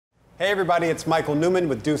Hey everybody, it's Michael Newman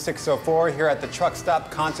with Do 604 here at the Truck Stop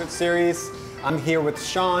Concert Series. I'm here with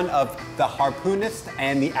Sean of the Harpoonist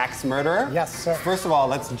and the Axe Murderer. Yes, sir. First of all,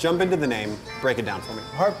 let's jump into the name. Break it down for me.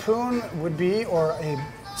 Harpoon would be, or a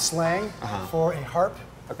slang for a harp,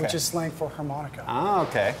 which is slang for harmonica. Ah,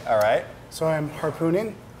 okay, all right. So I'm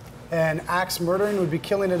harpooning, and axe murdering would be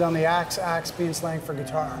killing it on the axe, axe being slang for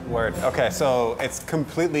guitar. Word. Okay, so it's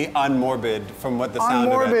completely unmorbid from what the sound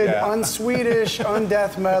of it. Unmorbid, un-Swedish,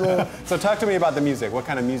 un-death metal. So talk to me about the music. What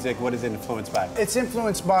kind of music, what is it influenced by? It's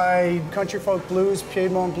influenced by country folk blues,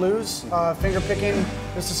 Piedmont blues, finger picking,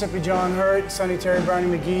 Mississippi John Hurt, Sonny Terry,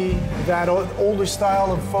 Brownie McGee, that older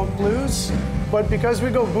style of folk blues. But because we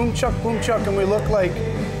go boom chuck, and we look like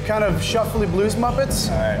kind of shuffly blues Muppets,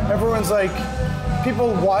 everyone's like,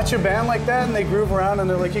 people watch a band like that and they groove around and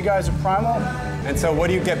they're like, you guys are primal. And so what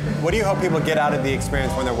do you hope people get out of the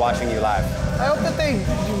experience when they're watching you live? I hope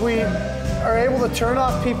that we are able to turn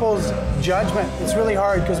off people's judgment. It's really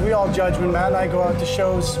hard because we all judge. When Matt and I go out to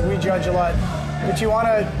shows, we judge a lot. But you want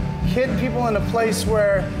to hit people in a place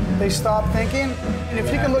where they stop thinking. And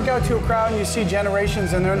if you can look out to a crowd and you see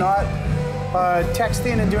generations and they're not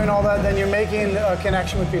texting and doing all that, then you're making a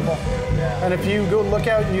connection with people. And if you go look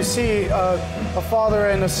out and you see a father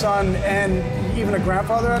and a son and even a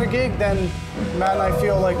grandfather at a gig, then Matt and I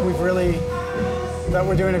feel like that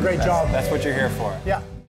we're doing a great job. That's what you're here for. Yeah.